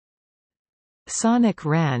Sonic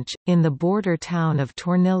Ranch, in the border town of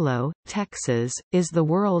Tornillo, Texas, is the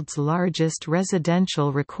world's largest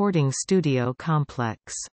residential recording studio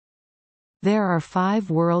complex. There are 5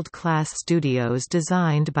 world-class studios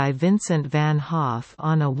designed by Vincent van Hoff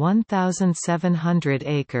on a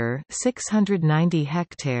 1,700-acre (690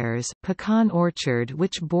 hectares) pecan orchard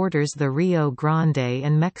which borders the Rio Grande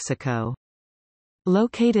and Mexico.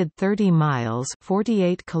 Located 30 miles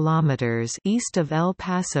 (48 kilometers) east of El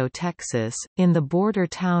Paso, Texas, in the border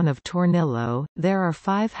town of Tornillo, there are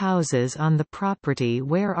 5 houses on the property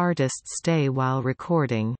where artists stay while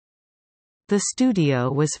recording. The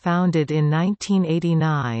studio was founded in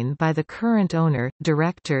 1989 by the current owner,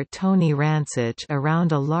 director Tony Rancich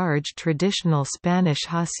around a large traditional Spanish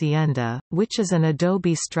hacienda, which is an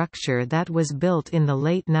adobe structure that was built in the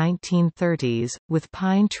late 1930s, with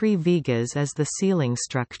pine tree vigas as the ceiling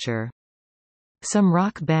structure. Some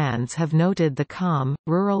rock bands have noted the calm,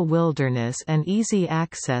 rural wilderness and easy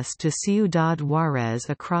access to Ciudad Juárez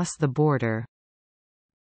across the border.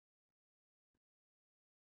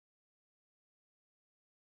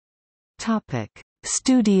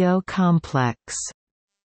 Studio complex.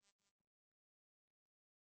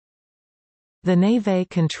 The Nave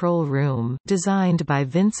control room, designed by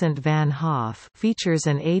Vincent van Hoff, features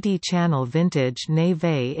an 80-channel vintage Nave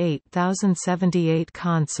 8078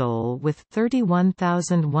 console with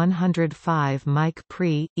 31,105 mic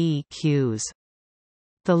pre-EQs.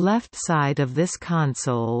 The left side of this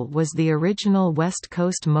console was the original West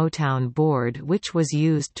Coast Motown board, which was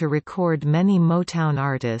used to record many Motown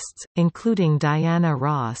artists, including Diana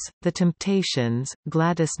Ross, The Temptations,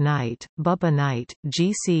 Gladys Knight, Bubba Knight,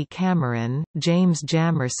 G.C. Cameron, James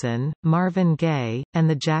Jamerson, Marvin Gaye, and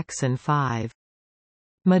the Jackson 5.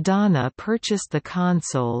 Madonna purchased the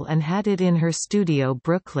console and had it in her studio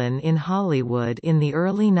Brooklyn in Hollywood in the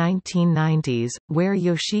early 1990s, where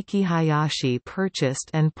Yoshiki Hayashi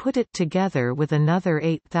purchased and put it together with another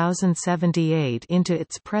 8078 into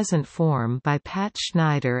its present form by Pat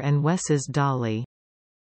Schneider and Wes's Dolly.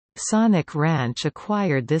 Sonic Ranch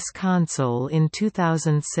acquired this console in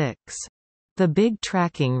 2006. The big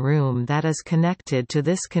tracking room that is connected to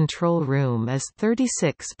this control room is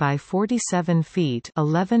 36 by 47 feet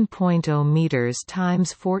 (11.0 meters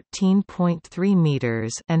times 14.3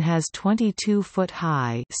 meters) and has 22-foot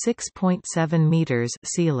high (6.7 meters)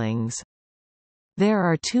 ceilings. There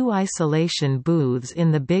are 2 isolation booths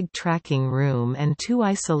in the big tracking room and 2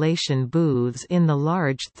 isolation booths in the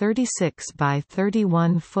large 36 by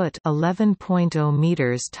 31 foot (11.0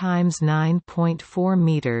 meters times 9.4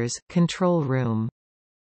 meters) control room.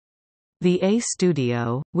 The A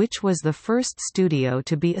Studio, which was the first studio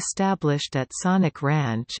to be established at Sonic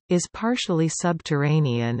Ranch, is partially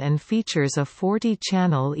subterranean and features a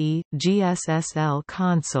 40-channel E/GSSL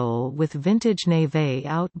console with vintage Nave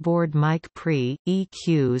outboard mic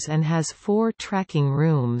pre-EQs and has 4 tracking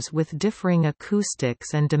rooms with differing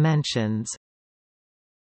acoustics and dimensions.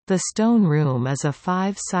 The Stone Room is a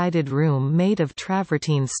 5-sided room made of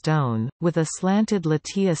travertine stone, with a slanted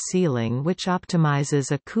lattice ceiling which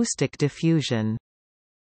optimizes acoustic diffusion.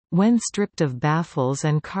 When stripped of baffles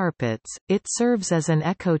and carpets, it serves as an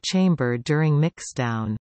echo chamber during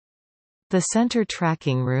mixdown. The center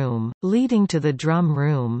tracking room, leading to the drum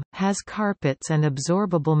room, has carpets and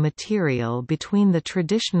absorbable material between the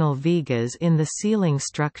traditional vigas in the ceiling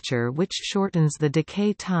structure, which shortens the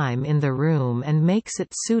decay time in the room and makes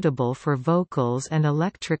it suitable for vocals and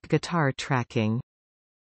electric guitar tracking.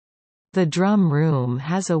 The drum room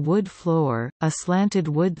has a wood floor, a slanted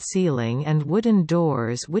wood ceiling and wooden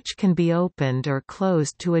doors which can be opened or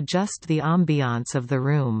closed to adjust the ambiance of the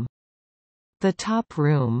room. The top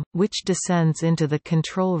room, which descends into the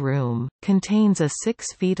control room, contains a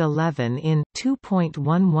 6 feet 11 in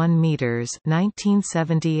 (2.11 meters)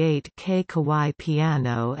 1978 Kawai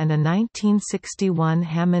piano and a 1961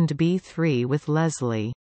 Hammond B3 with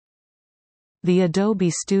Leslie. The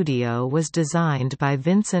Adobe Studio was designed by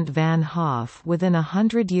Vincent van Hoff within a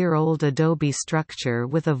 100-year-old adobe structure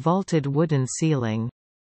with a vaulted wooden ceiling.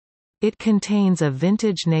 It contains a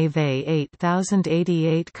vintage Nave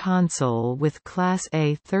 8088 console with Class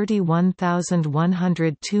A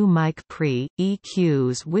 31102 mic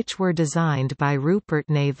pre-EQs which were designed by Rupert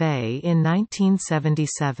Nave in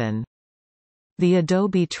 1977. The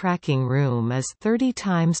Adobe tracking room is 30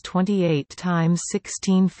 × 28 ×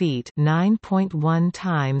 16 feet (9.1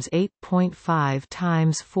 × 8.5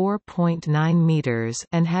 × 4.9 meters)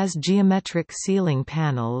 and has geometric ceiling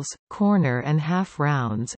panels, corner and half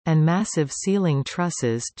rounds, and massive ceiling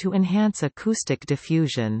trusses to enhance acoustic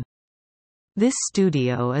diffusion. This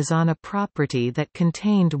studio is on a property that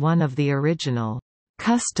contained one of the original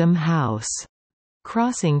custom house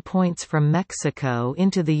crossing points from Mexico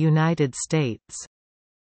into the United States.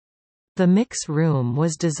 The mix room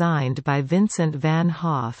was designed by Vincent van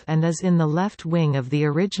Hoff and is in the left wing of the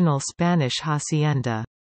original Spanish hacienda.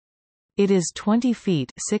 It is 20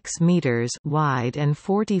 feet 6 meters wide and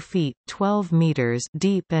 40 feet 12 meters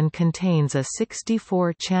deep and contains a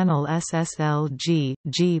 64-channel SSL G+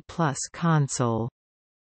 console.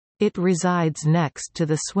 It resides next to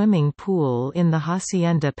the swimming pool in the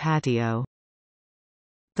hacienda patio.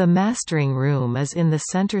 The mastering room is in the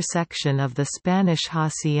center section of the Spanish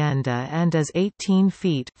hacienda and is 18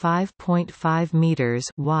 feet (5.5 meters)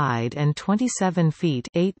 wide and 27 feet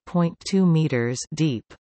 (8.2 meters)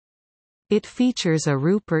 deep. It features a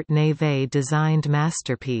Rupert Neve-designed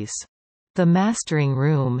masterpiece. The mastering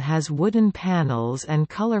room has wooden panels and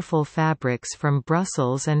colorful fabrics from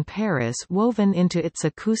Brussels and Paris woven into its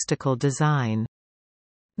acoustical design.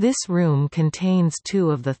 This room contains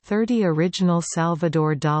 2 of the 30 original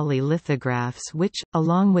Salvador Dali lithographs which,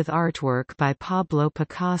 along with artwork by Pablo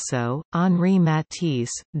Picasso, Henri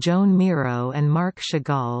Matisse, Joan Miro and Marc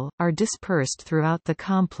Chagall, are dispersed throughout the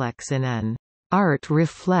complex in an "art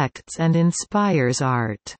reflects and inspires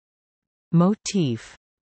art" motif.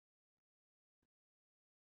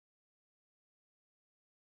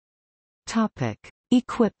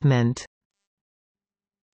 Equipment.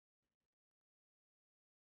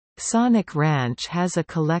 Sonic Ranch has a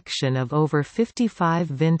collection of over 55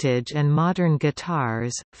 vintage and modern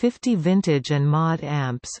guitars, 50 vintage and mod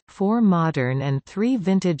amps, 4 modern and 3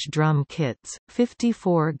 vintage drum kits,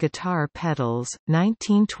 54 guitar pedals,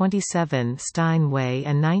 1927 Steinway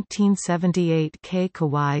and 1978 K.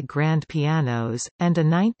 Kawai grand pianos, and a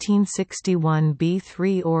 1961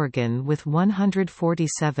 B3 organ with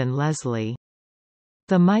 147 Leslie.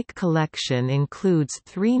 The mic collection includes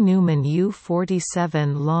 3 Neumann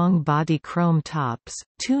U47 long-body chrome tops,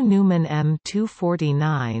 2 Neumann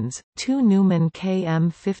M249s, 2 Neumann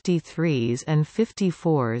KM53s and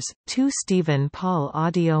 54s, 2 Stephen Paul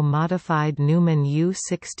audio-modified Neumann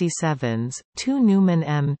U67s, 2 Neumann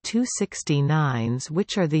M269s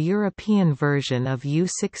which are the European version of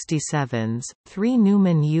U67s, 3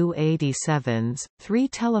 Neumann U87s, 3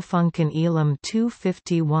 Telefunken Elam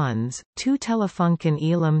 251s, 2 Telefunken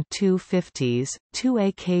Elam 250s, 2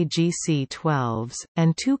 AKGC 12s,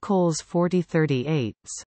 and 2 Coles 4038s.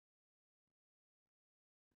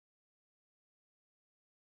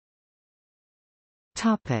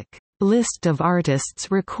 Topic: List of artists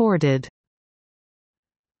recorded.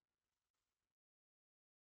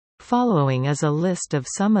 Following is a list of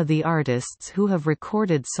some of the artists who have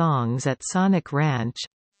recorded songs at Sonic Ranch: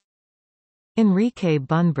 Enrique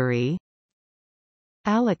Bunbury,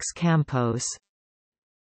 Alex Campos,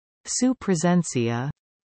 Sue Presencia,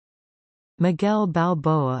 Miguel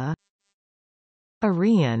Balboa,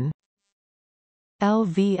 Ariane,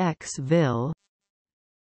 LVX Ville,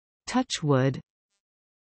 Touchwood,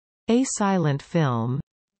 A Silent Film,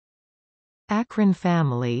 Akron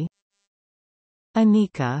Family,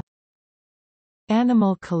 Anika,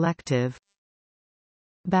 Animal Collective,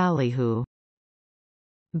 Ballyhoo,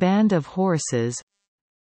 Band of Horses,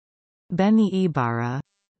 Benny Ibarra,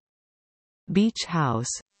 Beach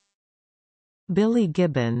House, Billy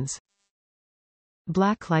Gibbons,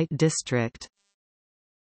 Blacklight District,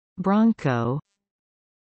 Bronco,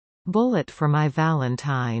 Bullet for My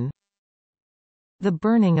Valentine, The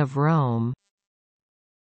Burning of Rome,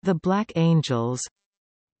 The Black Angels,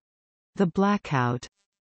 The Blackout,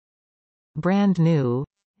 Brand New,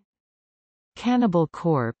 Cannibal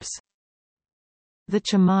Corpse, The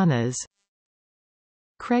Chamanas,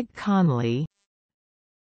 Craig Conley,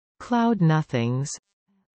 Cloud Nothings,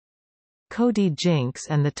 Cody Jinks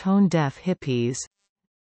and the Tone Deaf Hippies,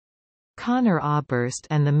 Connor Oberst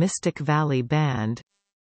and the Mystic Valley Band,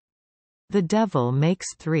 The Devil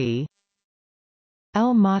Makes Three,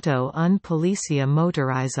 El Mato un Policia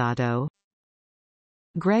Motorizado,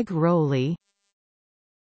 Greg Rowley,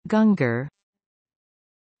 Gunger,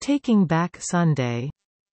 Taking Back Sunday,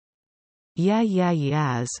 Yeah Yeah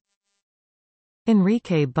Yeahs,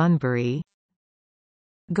 Enrique Bunbury,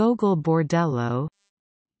 Gogol Bordello,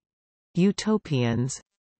 Utopians,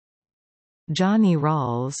 Johnny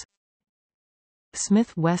Rawls,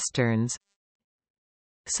 Smith Westerns,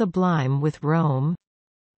 Sublime with Rome,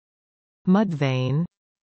 Mudvayne,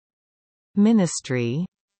 Ministry,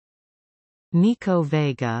 Nico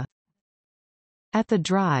Vega, At the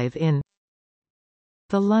Drive-In,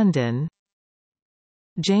 The London,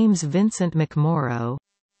 James Vincent McMorrow,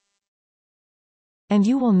 And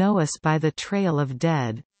You Will Know Us by the Trail of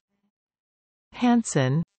Dead,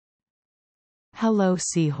 Hanson, Hello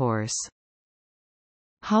Seahorse,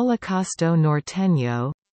 Holocausto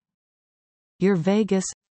Norteño, Your Vegas,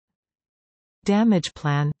 Damage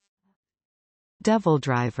Plan, Devil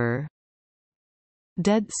Driver,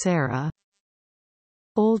 Dead Sarah,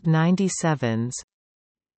 Old 97s,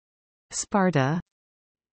 Sparta,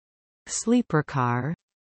 Sleeper Car,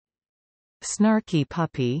 Snarky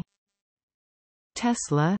Puppy,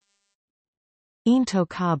 Tesla,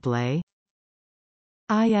 Intocable,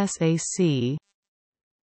 ISAC,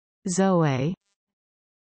 Zoe,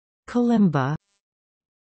 Kalimba,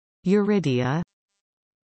 Eurydia,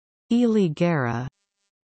 Eli Guerra,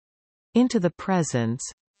 Into the Presence,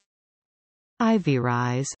 Ivy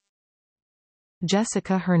Rise,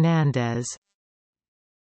 Jessica Hernandez,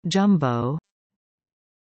 Jumbo,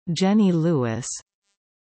 Jenny Lewis,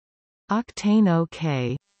 Octane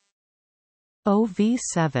OK,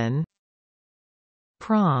 OV7,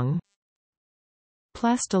 Prong,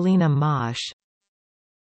 Plastilina Mosh,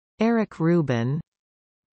 Eric Rubin,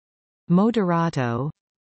 Moderato,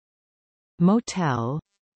 Motel,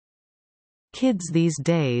 Kids These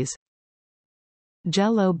Days,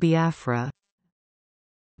 Jello Biafra,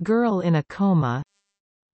 Girl in a Coma,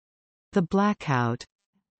 The Blackout,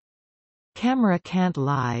 Camera Can't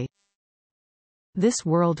Lie, This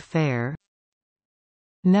World Fair,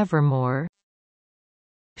 Nevermore,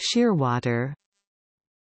 Shearwater,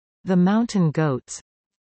 The Mountain Goats,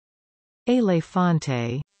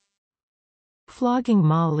 Elefante, Flogging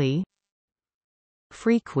Molly,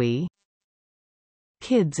 Freaky,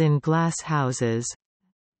 Kids in Glass Houses,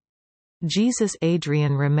 Jesus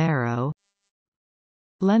Adrian Romero,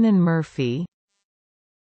 Lennon Murphy,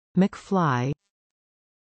 McFly,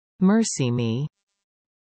 Mercy Me,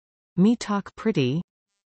 Me Talk Pretty,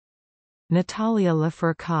 Natalia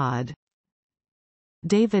Lafourcade,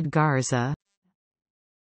 David Garza,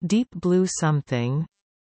 Deep Blue Something,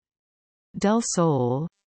 Del Sol,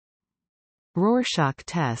 Rorschach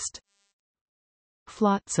Test,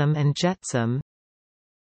 Flotsam and Jetsam,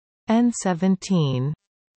 N17,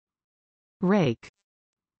 Rake,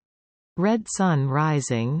 Red Sun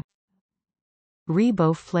Rising,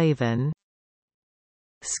 Riboflavin,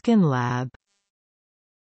 Skinlab,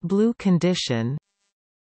 Blue Condition,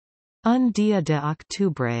 Un Dia de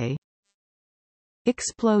Octubre,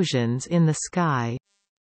 Explosions in the Sky,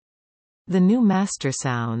 The New Master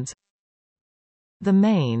Sounds, The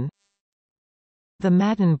Main, The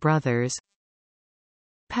Madden Brothers,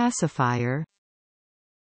 Pacifier,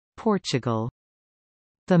 Portugal,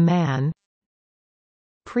 The Man,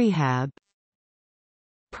 Prehab,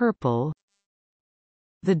 Purple,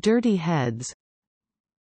 The Dirty Heads,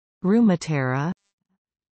 Rumatera,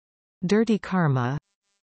 Dirty Karma,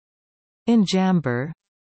 Injamber,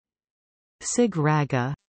 Sig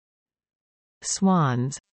Raga,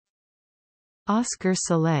 Swans, Oscar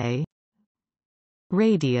Soleil,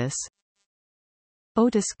 Radius,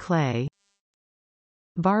 Otis Clay,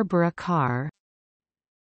 Barbara Carr,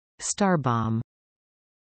 Starbomb.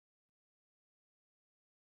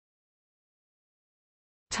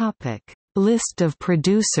 Topic: List of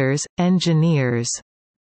producers, engineers.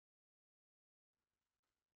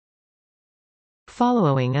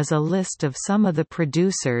 Following is a list of some of the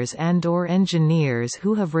producers and/or engineers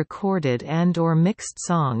who have recorded and/or mixed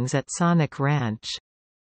songs at Sonic Ranch.